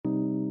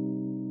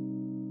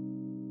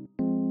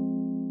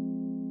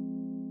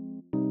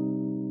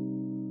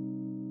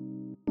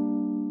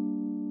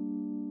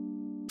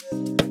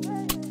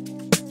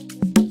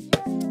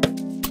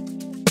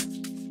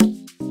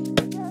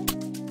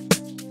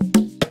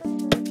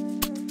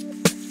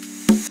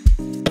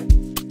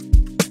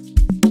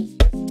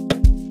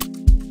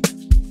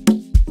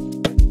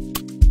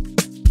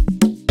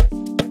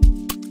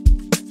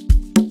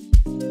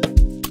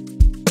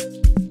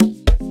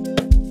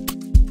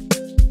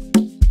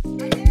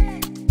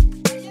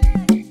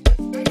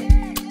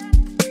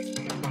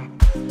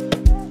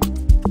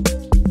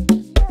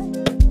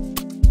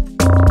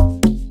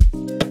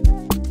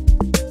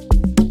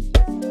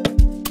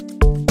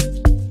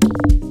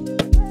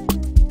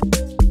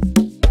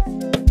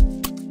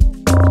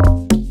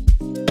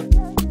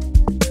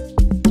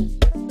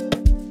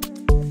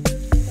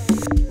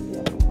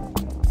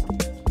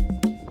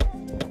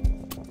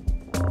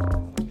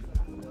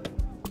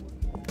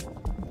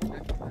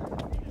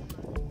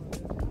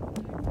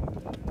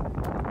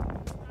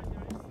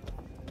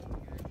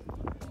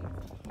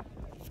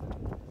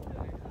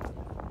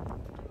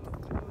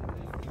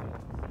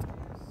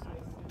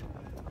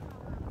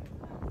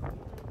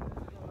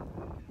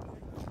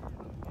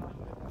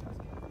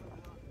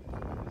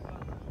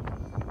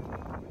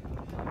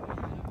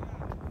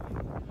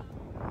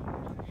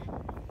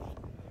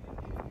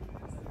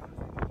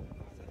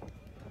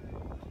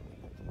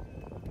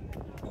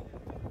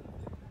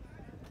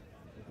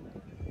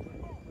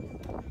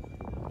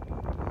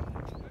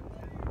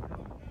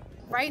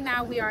Right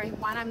now we are in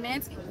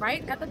Guanamint,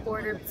 right at the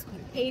border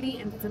between Haiti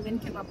and the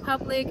Dominican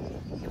Republic.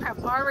 You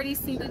have already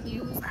seen the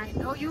news. I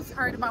know you've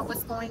heard about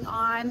what's going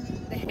on.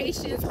 The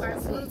Haitians are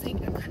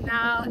building a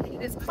canal, and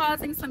it is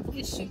causing some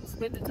issues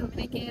with the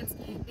Dominicans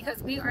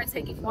because we are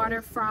taking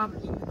water from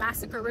the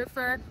Massacre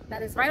River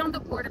that is right on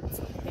the border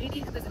between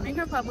Haiti and the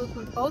Dominican Republic.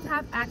 We both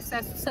have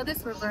access to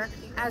this river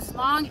as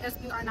long as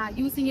we are not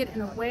using it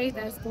in a way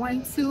that is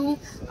going to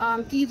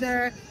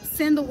either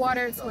send the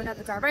water to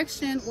another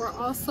direction or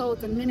also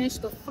diminish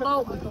the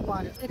flow of the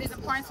water. It is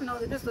important to know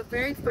that this is the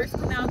very first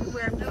canal that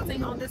we're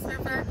building on this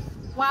river,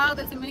 while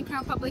the Dominican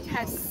Republic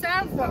has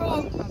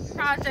several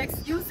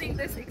projects using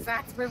this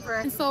exact river.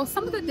 And so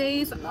some of the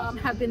days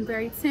have been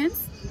very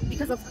tense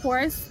because of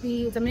course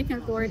the Dominican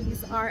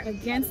authorities are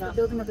against the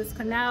building of this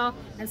canal,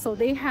 and so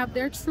they have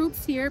their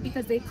troops here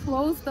because they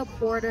closed the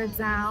border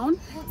down,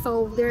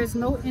 so there's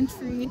no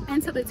entry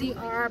into the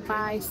DR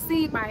by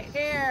sea, by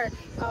air,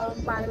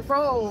 by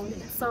road.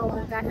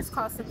 So that has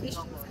caused some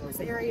issues in this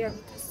area.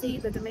 You can see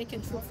the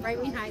Dominican troops right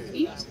behind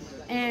me,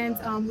 and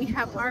we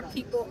have our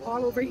people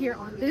all over here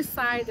on this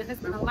side. There has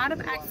been a lot of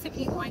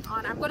activity going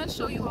on. I'm going to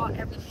show you all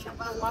everything. I'm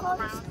going to walk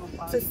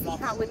around to see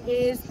how it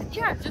is.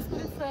 Yeah, just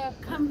wanted to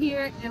come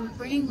here and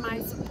bring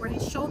my support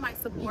and show my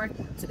support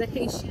to the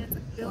Haitians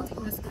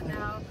building this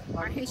canal.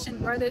 Our Haitian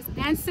brothers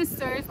and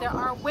sisters, there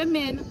are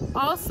women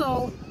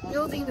also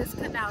building this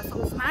canal.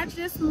 So it's not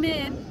just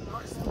men.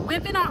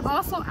 Women are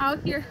also out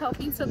here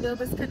helping to build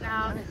this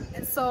canal,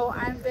 and so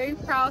I'm very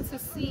proud to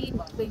see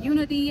the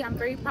unity. I'm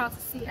very proud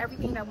to see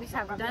everything that we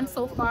have done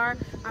so far.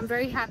 I'm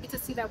very happy to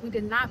see that we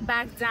did not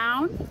back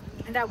down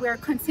and that we are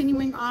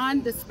continuing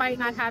on despite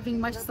not having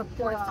much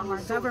support from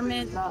our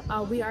government.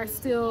 We are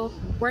still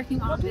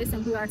working on this,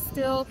 and we are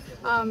still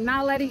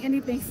not letting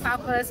anything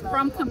stop us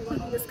from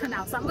completing this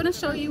canal. So I'm going to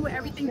show you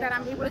everything that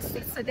I'm able to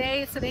see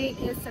today. Today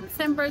is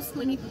September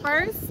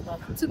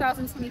 21st,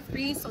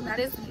 2023. So that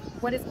is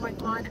what is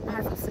going on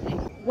as of today.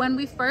 When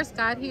we first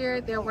got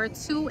here, there were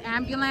 2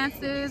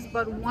 ambulances,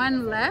 but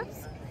 1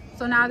 left.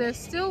 So now there's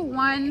still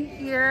 1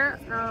 here.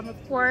 Of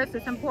course,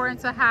 it's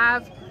important to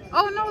have.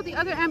 Oh no, the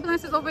other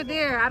ambulance is over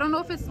there. I don't know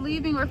if it's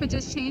leaving or if it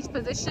just changed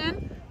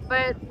position,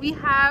 but we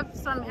have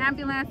some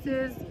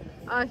ambulances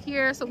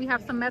here. So we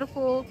have some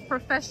medical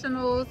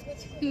professionals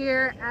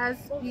here as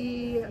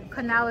the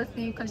canal is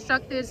being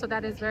constructed. So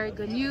that is very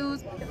good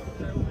news.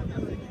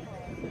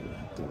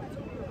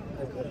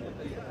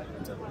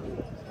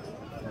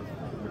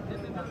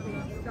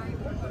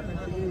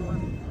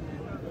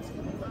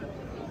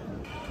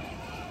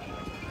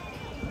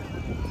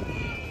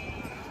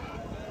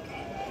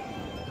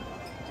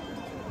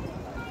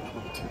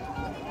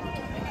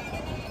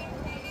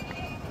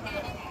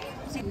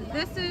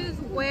 This is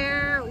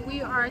where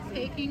we are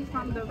taking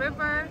from the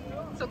river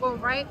to go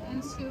right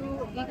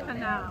into the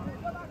canal.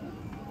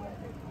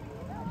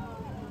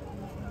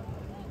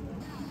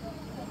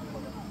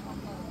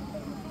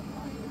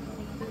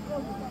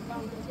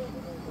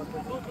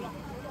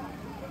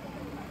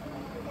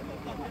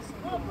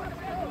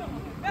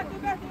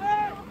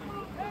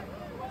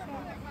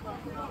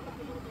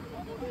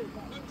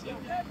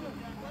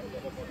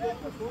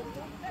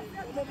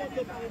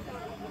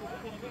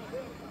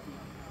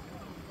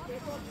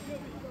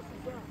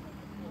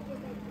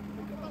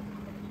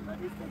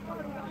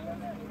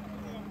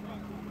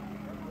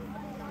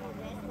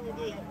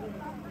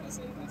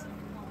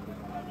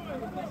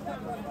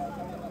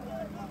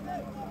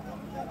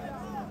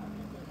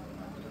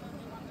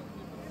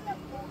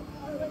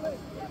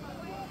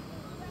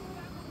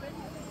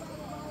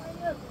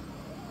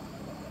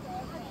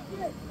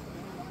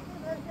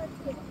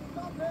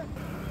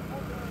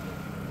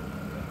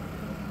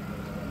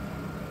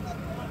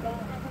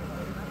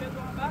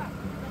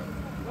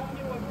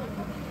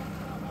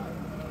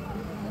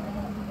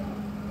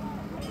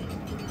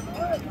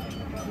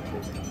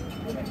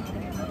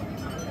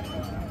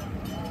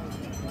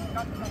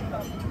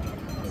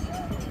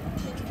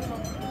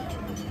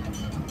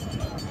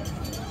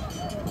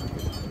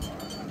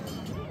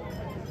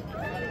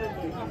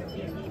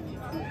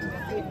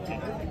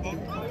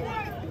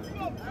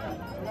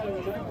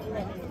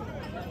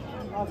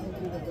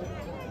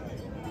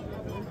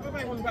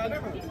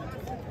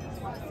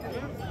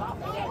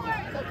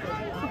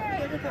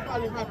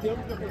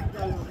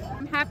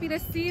 I'm happy to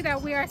see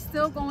that we are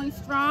still going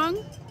strong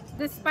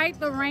despite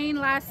the rain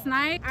last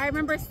night. I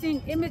remember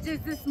seeing images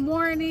this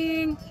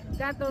morning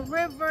that the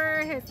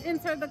river has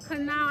entered the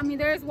canal. I mean,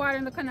 there is water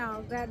in the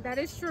canal, that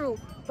is true.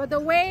 But the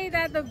way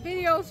that the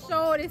video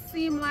showed, it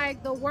seemed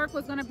like the work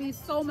was going to be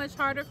so much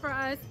harder for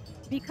us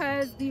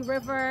because the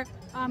river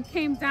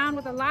came down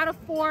with a lot of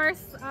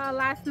force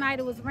last night.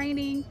 It was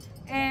raining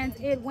and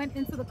it went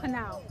into the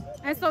canal.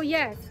 And so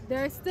yes,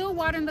 there is still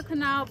water in the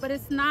canal, but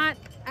it's not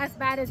as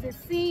bad as it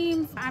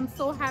seems. I'm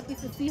so happy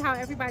to see how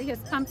everybody has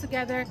come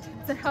together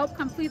to help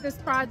complete this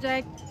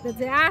project. The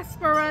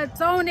diaspora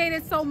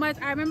donated so much.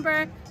 I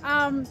remember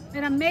an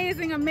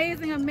amazing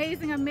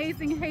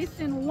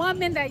Haitian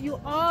woman that you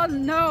all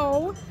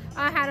know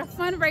had a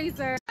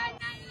fundraiser.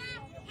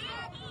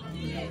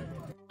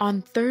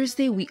 On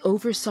Thursday, we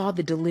oversaw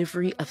the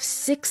delivery of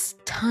 6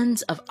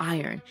 tons of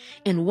iron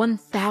and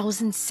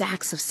 1,000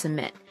 sacks of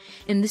cement.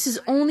 And this is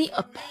only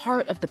a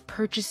part of the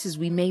purchases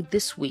we made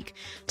this week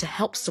to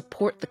help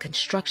support the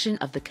construction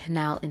of the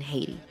canal in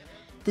Haiti.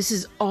 This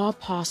is all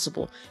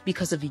possible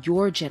because of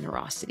your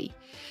generosity.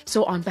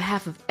 So on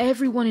behalf of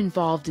everyone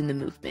involved in the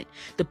movement,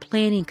 the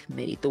planning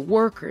committee, the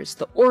workers,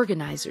 the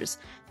organizers,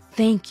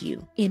 thank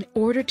you. In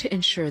order to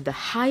ensure the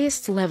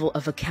highest level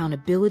of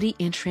accountability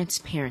and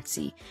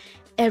transparency,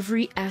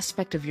 every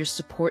aspect of your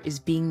support is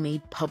being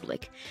made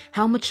public.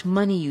 How much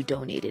money you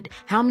donated,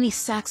 how many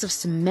sacks of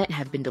cement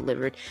have been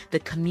delivered, the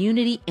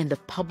community and the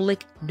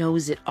public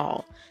knows it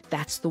all.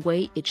 That's the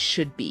way it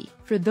should be.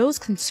 For those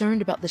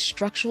concerned about the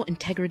structural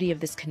integrity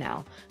of this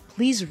canal,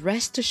 please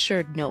rest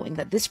assured knowing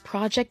that this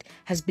project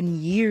has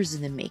been years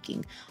in the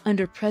making.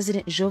 Under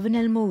President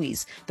Jovenel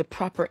Moïse, the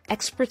proper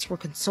experts were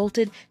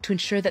consulted to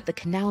ensure that the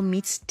canal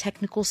meets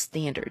technical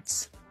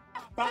standards.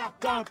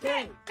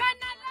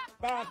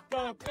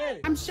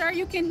 I'm sure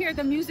you can hear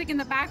the music in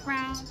the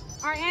background.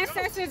 Our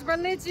ancestors'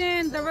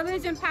 religion, the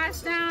religion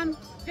passed down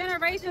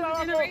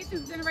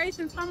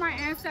generations from our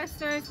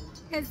ancestors,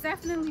 has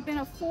definitely been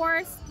a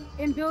force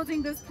in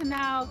building this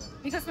canal,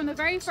 because from the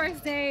very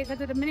first day that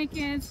the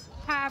Dominicans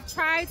have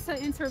tried to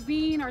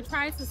intervene or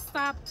tried to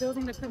stop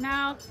building the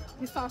canal,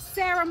 we saw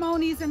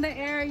ceremonies in the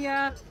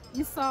area.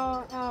 We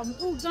saw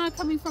Ugan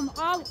coming from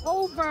all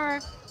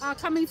over,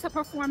 coming to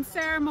perform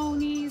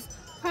ceremonies,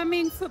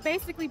 coming to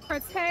basically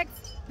protect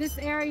this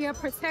area,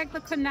 protect the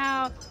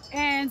canal,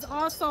 and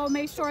also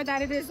make sure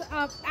that it is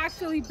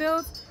actually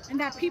built and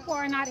that people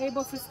are not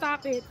able to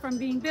stop it from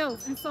being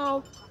built. And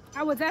so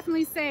I would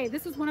definitely say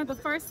this is one of the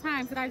first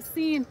times that I've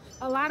seen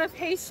a lot of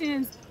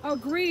Haitians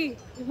agree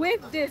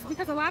with this,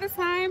 because a lot of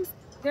times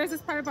there's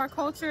this part of our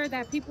culture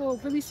that people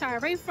really shy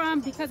away from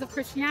because of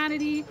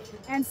Christianity.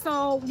 And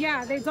so,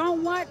 yeah, they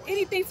don't want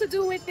anything to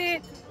do with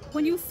it.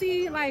 When you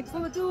see like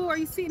voodoo or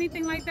you see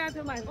anything like that,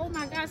 they're like, oh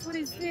my gosh, what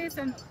is this?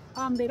 And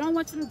they don't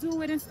want you to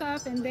do it and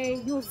stuff. And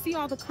you'll see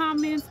all the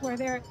comments where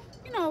they're,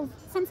 you know,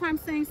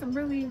 sometimes saying some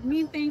really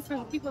mean things for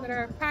the people that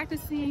are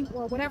practicing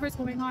or whatever is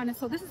going on. And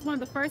so this is one of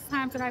the first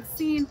times that I've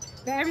seen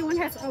that everyone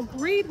has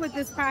agreed with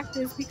this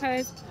practice,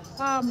 because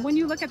when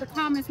you look at the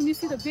comments, when you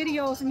see the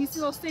videos and you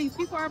see those things,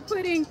 people are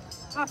putting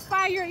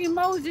fire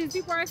emojis.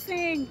 People are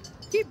saying,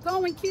 keep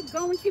going, keep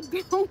going, keep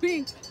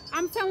going.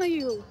 I'm telling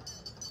you,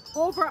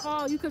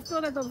 overall, you can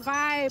feel that the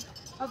vibe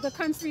of the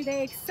country,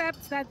 they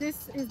accept that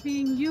this is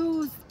being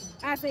used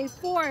as a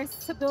force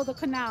to build a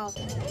canal.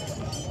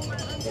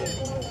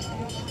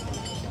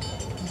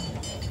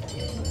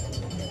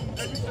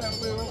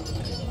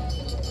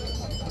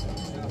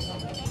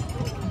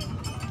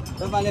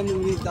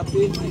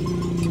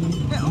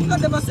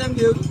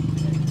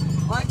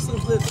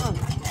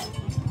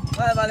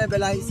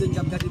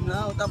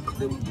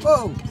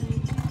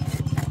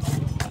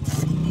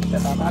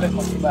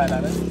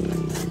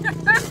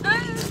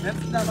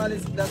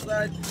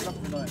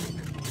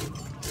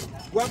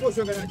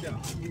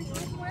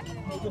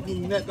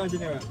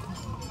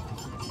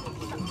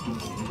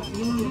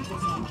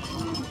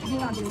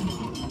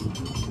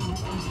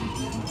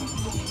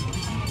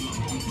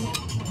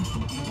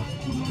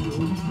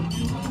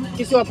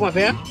 Qu'est-ce qu'on va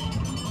faire?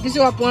 Qu'est-ce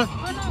qu'on va faire?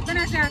 Oh non,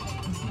 benaja.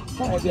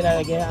 On va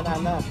aller à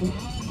ananas.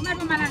 Pas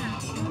de banana.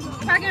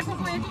 Pas de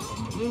coco.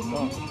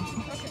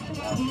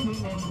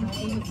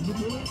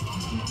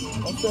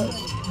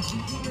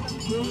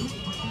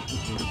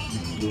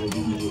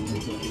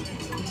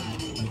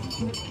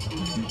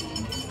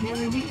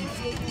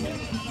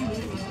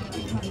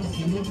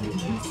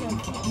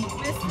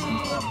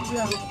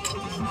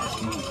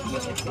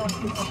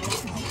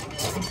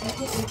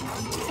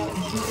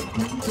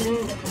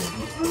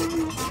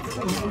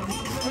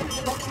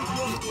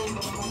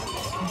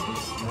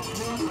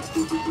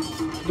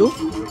 D'où?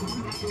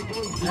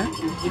 Hein?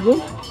 C'est bon?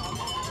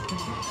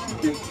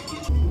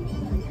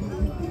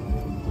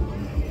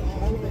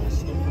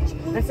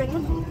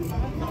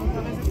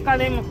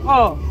 Calme.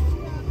 Oh.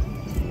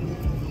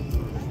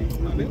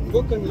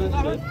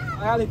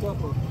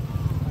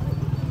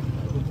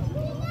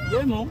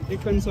 Non, et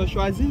quand ils sont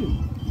choisis,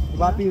 on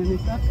va payer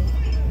ça.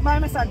 Vai,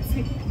 mas sabe,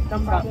 sim.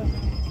 Então tá.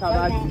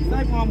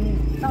 Sai com a mão.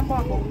 Tá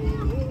bom.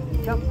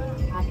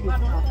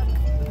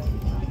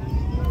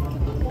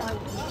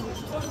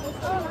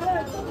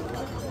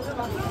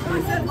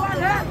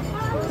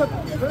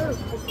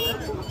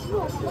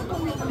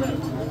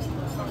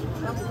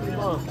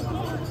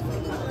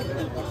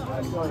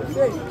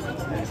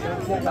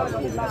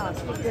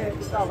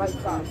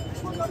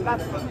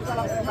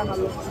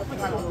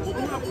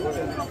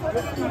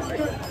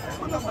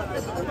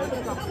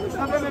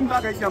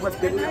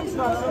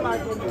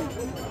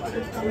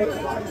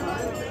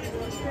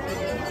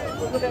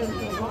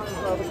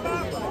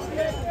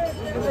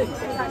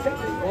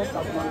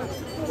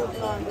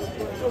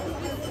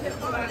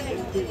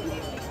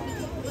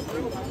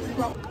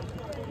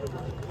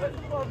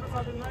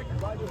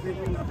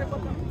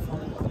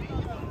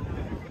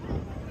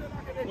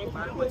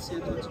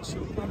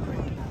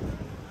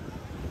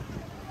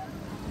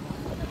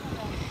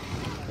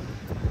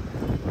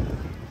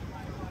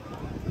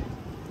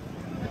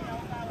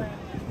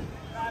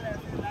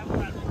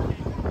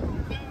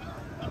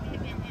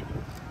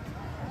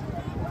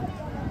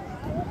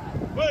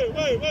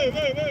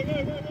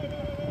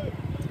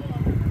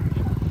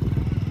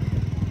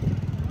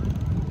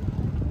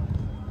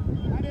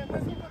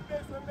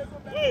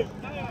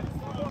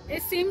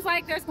 It seems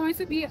like there's going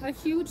to be a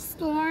huge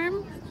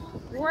storm.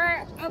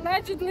 We're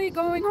allegedly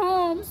going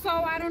home, so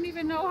I don't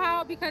even know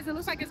how because it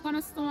looks like it's going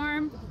to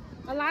storm.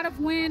 A lot of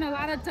wind, a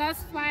lot of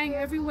dust flying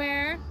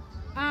everywhere.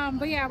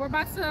 But yeah, we're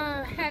about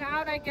to head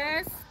out, I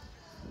guess.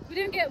 We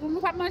didn't get...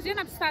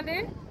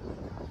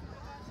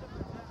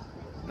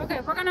 Okay,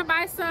 we're gonna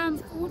buy some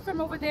food from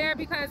over there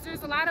because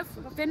there's a lot of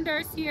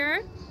vendors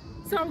here.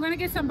 So we're gonna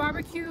get some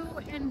barbecue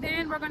and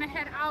then we're gonna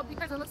head out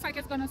because it looks like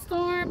it's gonna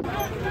storm.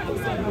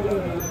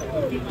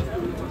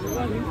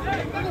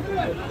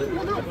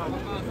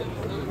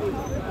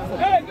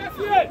 Hey, guess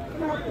it!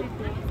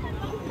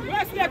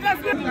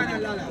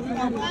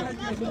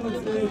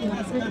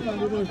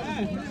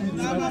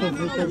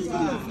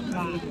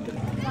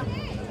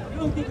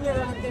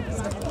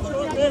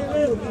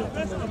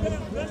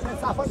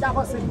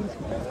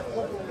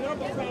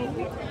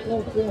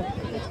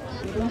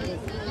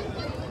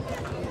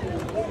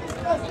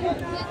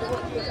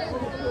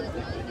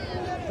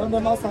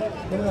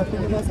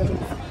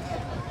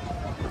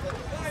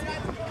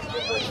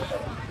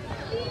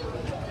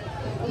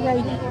 E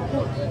aí?